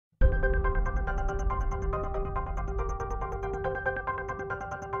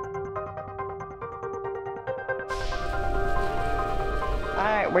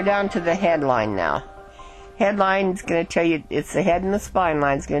Alright, we're down to the headline now. Headline's going to tell you, it's the head and the spine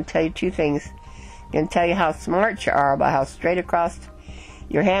line. It's going to tell you two things. It's going to tell you how smart you are about how straight across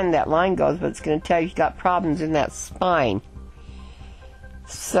your hand that line goes, but it's going to tell you you've got problems in that spine.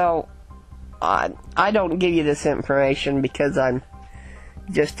 So, I don't give you this information because I'm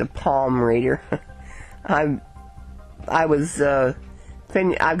just a palm reader. I've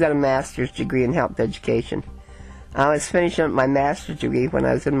got a master's degree in health education. I was finishing up my master's degree when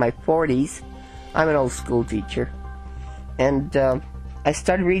I was in my 40s. I'm an old school teacher. And I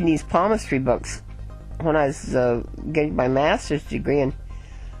started reading these palmistry books when I was getting my master's degree, and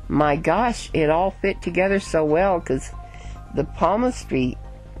my gosh, it all fit together so well because the palmistry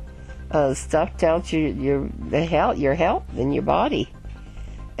stuff tells you your health and your body.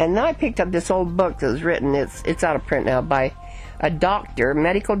 And then I picked up this old book that was written, it's out of print now, by a doctor,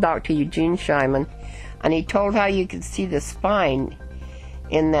 medical doctor, Eugene Scheinman, and he told how you could see the spine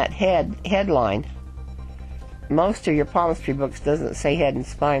in that headline. Most of your palmistry books doesn't say head and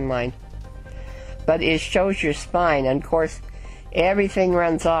spine line, but it shows your spine, and of course everything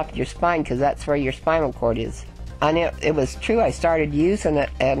runs off your spine because that's where your spinal cord is. And it was true. I started using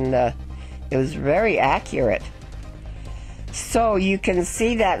it, and it was very accurate. So you can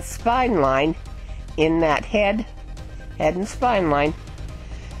see that spine line in that head and spine line.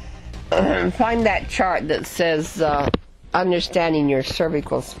 Find that chart that says understanding your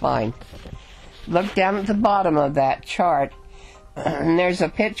cervical spine. Look down at the bottom of that chart, and there's a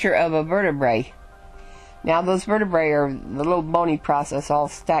picture of a vertebrae. Now those vertebrae are the little bony process all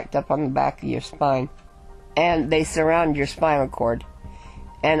stacked up on the back of your spine, and they surround your spinal cord.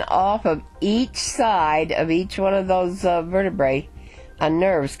 And off of each side of each one of those vertebrae,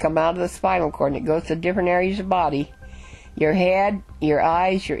 nerves come out of the spinal cord, and it goes to different areas of the body. Your head, your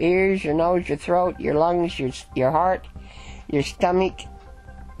eyes, your ears, your nose, your throat, your lungs, your heart, your stomach,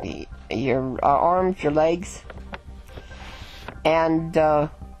 your arms, your legs. And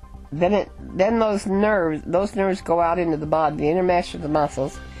then those nerves go out into the body, they intermesh with the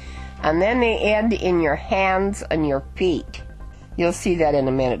muscles, and then they end in your hands and your feet. You'll see that in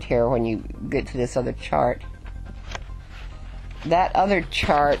a minute here when you get to this other chart. That other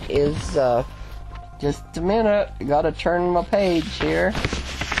chart is, just a minute, I gotta turn my page here.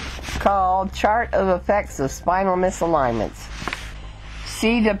 It's called Chart of Effects of Spinal Misalignments.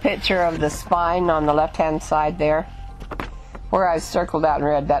 See the picture of the spine on the left-hand side there? Where I circled out in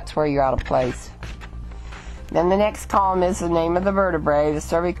red, that's where you're out of place. Then the next column is the name of the vertebrae, the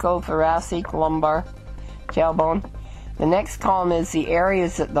cervical, thoracic, lumbar, tailbone. The next column is the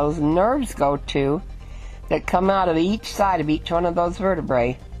areas that those nerves go to that come out of each side of each one of those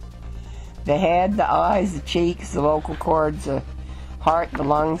vertebrae. The head, the eyes, the cheeks, the vocal cords, the heart, the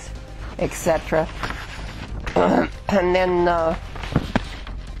lungs, etc. And then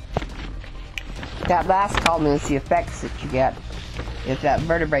that last column is the effects that you get if that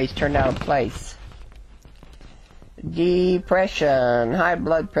vertebrae is turned out of place. Depression, high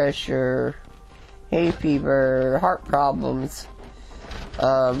blood pressure, hay fever, heart problems,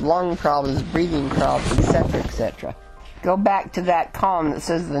 lung problems, breathing problems, etc., etc. Go back to that column that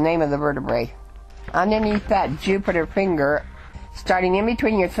says the name of the vertebrae. Underneath that Jupiter finger, starting in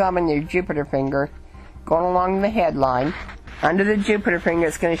between your thumb and your Jupiter finger, going along the headline, under the Jupiter finger,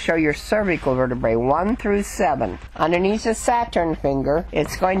 it's going to show your cervical vertebrae, 1 through 7. Underneath the Saturn finger,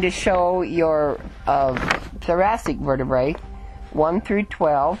 it's going to show your thoracic vertebrae, 1 through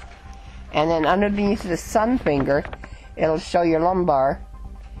 12. And then underneath the Sun finger, it'll show your lumbar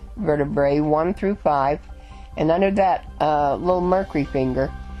vertebrae, 1 through 5. And under that little Mercury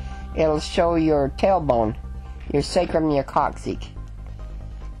finger, it'll show your tailbone, your sacrum and your coccyx.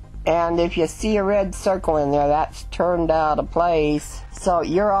 And if you see a red circle in there, that's turned out of place. So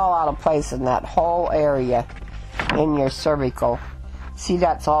you're all out of place in that whole area in your cervical. See,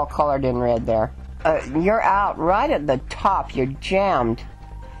 that's all colored in red there. You're out right at the top. You're jammed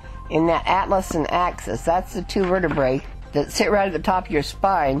in that atlas and axis. That's the two vertebrae that sit right at the top of your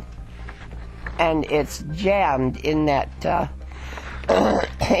spine. And it's jammed in that.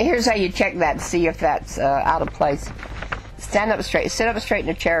 Here's how you check that to see if that's out of place. Stand up straight. Sit up straight in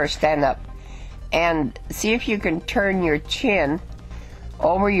a chair or stand up. And see if you can turn your chin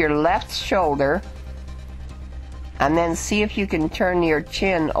over your left shoulder. And then see if you can turn your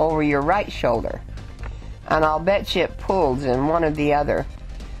chin over your right shoulder. And I'll bet you it pulls in one or the other.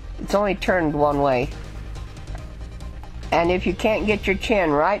 It's only turned one way. And if you can't get your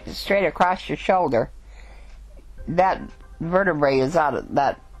chin right straight across your shoulder, that vertebrae is out of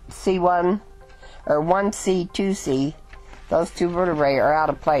that C1 or 1C, 2C. Those two vertebrae are out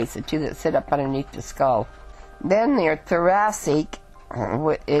of place, the two that sit up underneath the skull. Then your thoracic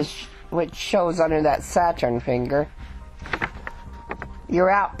which shows under that Saturn finger. You're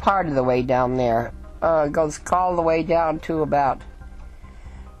out part of the way down there. It goes all the way down to about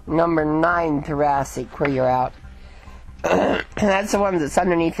number 9 thoracic where you're out. That's the one that's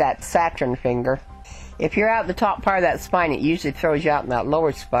underneath that Saturn finger. If you're out the top part of that spine, it usually throws you out in that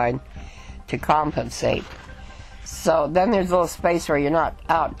lower spine to compensate. So then there's a little space where you're not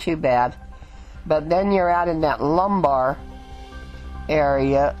out too bad. But then you're out in that lumbar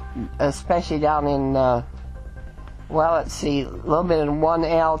area, especially down in, well, let's see, a little bit in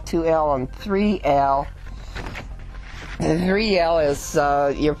 1L, 2L, and 3L. The 3L is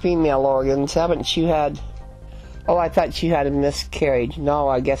your female organs. Haven't you had... Oh, I thought you had a miscarriage. No,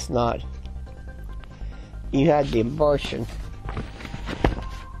 I guess not. You had the abortion.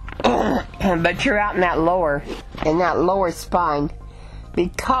 But you're out in that lower spine,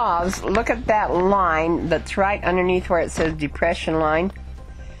 because look at that line that's right underneath where it says depression line.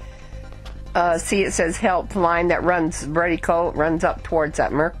 See, it says health line that runs vertical, runs up towards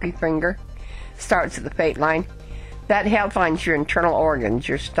that mercury finger, starts at the fate line. That health line's your internal organs,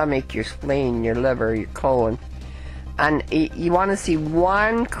 your stomach, your spleen, your liver, your colon. And you want to see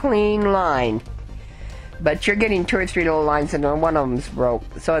one clean line. But you're getting 2 or 3 little lines and one of them's broke,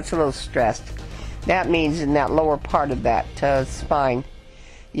 so it's a little stressed. That means in that lower part of that spine,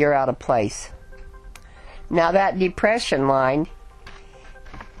 you're out of place. Now that depression line,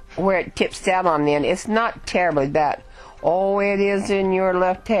 where it tips down on the end, it's not terribly bad. Oh, it is in your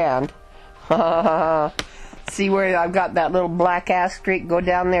left hand. See where I've got that little black asterisk? Go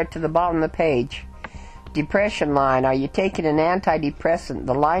down there to the bottom of the page. Depression line. Are you taking an antidepressant?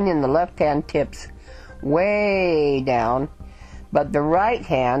 The line in the left hand tips way down, but the right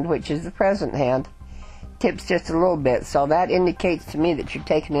hand, which is the present hand, tips just a little bit. So that indicates to me that you're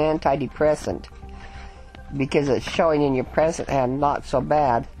taking an antidepressant, because it's showing in your present hand not so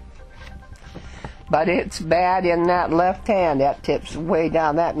bad. But it's bad in that left hand. That tips way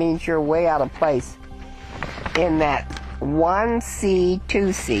down. That means you're way out of place in that 1C,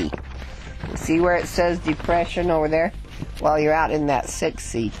 2C. See where it says depression over there? Well, you're out in that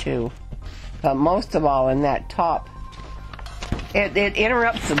 6C too. But most of all in that top. It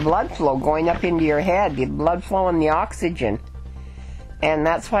interrupts the blood flow going up into your head, the blood flow and the oxygen. And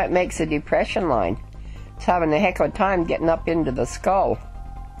that's why it makes a depression line. It's having a heck of a time getting up into the skull.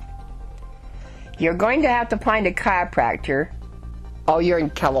 You're going to have to find a chiropractor. Oh, you're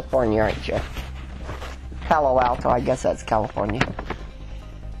in California, aren't you? Palo Alto, I guess that's California.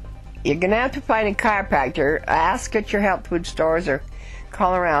 You're going to have to find a chiropractor. Ask at your health food stores or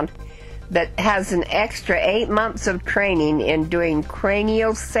call around, that has an extra 8 months of training in doing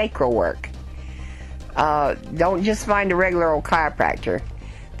craniosacral work. Don't just find a regular old chiropractor.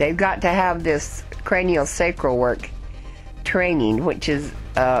 They've got to have this craniosacral work training, which is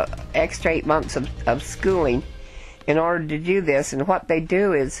extra 8 months of schooling in order to do this. And what they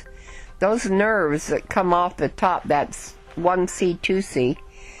do is, those nerves that come off the top, that's 1C, 2C,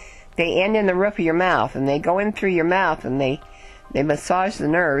 they end in the roof of your mouth, and they go in through your mouth, and they massage the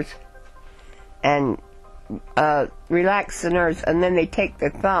nerves and relax the nerves, and then they take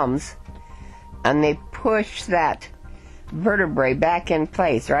their thumbs and they push that vertebrae back in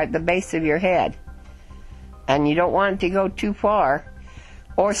place right at the base of your head. And you don't want it to go too far.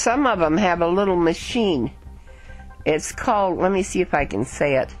 Or some of them have a little machine. It's called, let me see if I can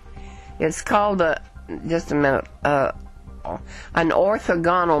say it. It's called just a minute, an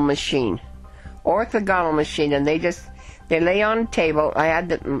orthogonal machine. Orthogonal machine, and they lay on a table. I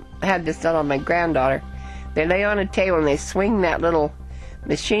had this done on my granddaughter. They lay on a table and they swing that little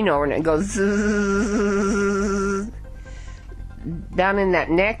machine over, and it goes zzzz down in that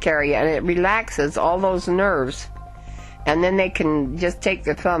neck area, and it relaxes all those nerves. And then they can just take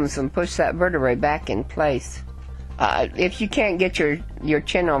their thumbs and push that vertebrae back in place. If you can't get your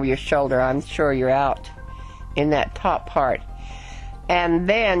chin over your shoulder, I'm sure you're out in that top part. And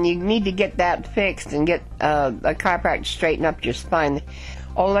then you need to get that fixed and get a chiropractor to straighten up your spine.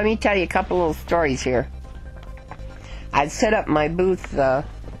 Oh, let me tell you a couple little stories here. I'd set up my booth.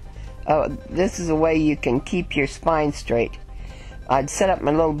 This is a way you can keep your spine straight. I'd set up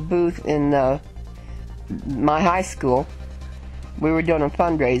my little booth in my high school. We were doing a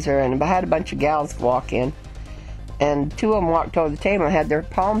fundraiser, and I had a bunch of gals walk in. And 2 of them walked over the table and had their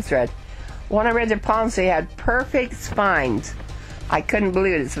palms read. When I read their palms, they had perfect spines. I couldn't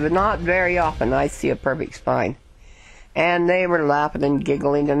believe it. It's not very often I see a perfect spine. And they were laughing and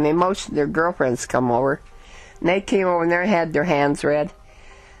giggling, and most of their girlfriends come over. And they came over and they had their hands read.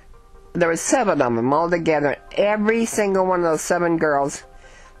 There were 7 of them all together. Every single one of those 7 girls,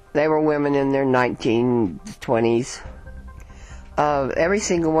 they were women in their 1920s. Every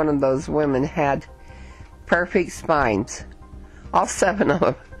single one of those women had perfect spines. All 7 of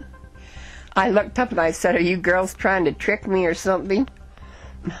them. I looked up and I said, "Are you girls trying to trick me or something?"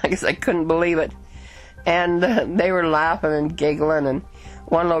 I guess I couldn't believe it. And they were laughing and giggling, and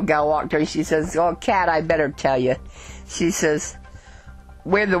one little gal walked her and she says, "Oh, Kat, I better tell you." She says,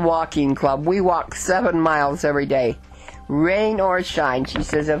 "We're the walking club. We walk 7 miles every day, rain or shine." She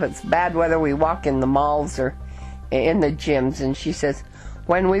says, "If it's bad weather, we walk in the malls or in the gyms." And she says,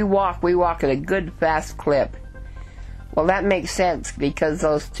 "When we walk at a good fast clip." Well, that makes sense, because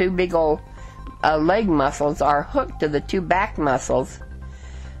those 2 big old leg muscles are hooked to the 2 back muscles.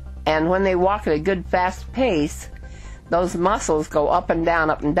 And when they walk at a good fast pace, those muscles go up and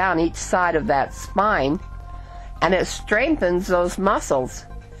down each side of that spine, and it strengthens those muscles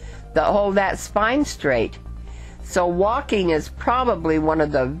that hold that spine straight. So walking is probably one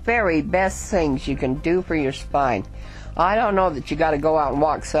of the very best things you can do for your spine. I don't know that you got to go out and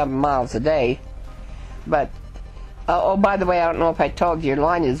walk 7 miles a day, but oh, by the way, I don't know if I told you, your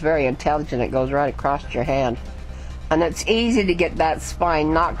line is very intelligent. It goes right across your hand. And it's easy to get that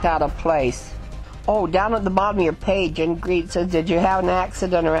spine knocked out of place. Oh, down at the bottom of your page, Ingrid says, "Did you have an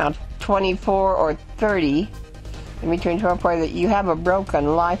accident around 24 or 30? In between 24 and 40, that you have a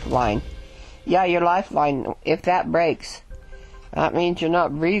broken lifeline." Yeah, your lifeline, if that breaks, that means you're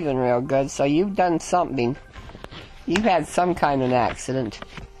not breathing real good. So you've done something. You've had some kind of an accident.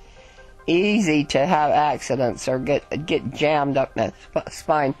 Easy to have accidents or get jammed up in the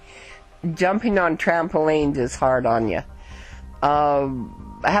spine. Jumping on trampolines is hard on you.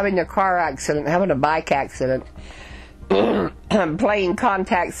 Having a car accident, having a bike accident, playing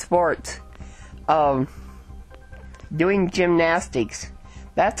contact sports, doing gymnastics,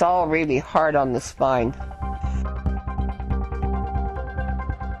 that's all really hard on the spine.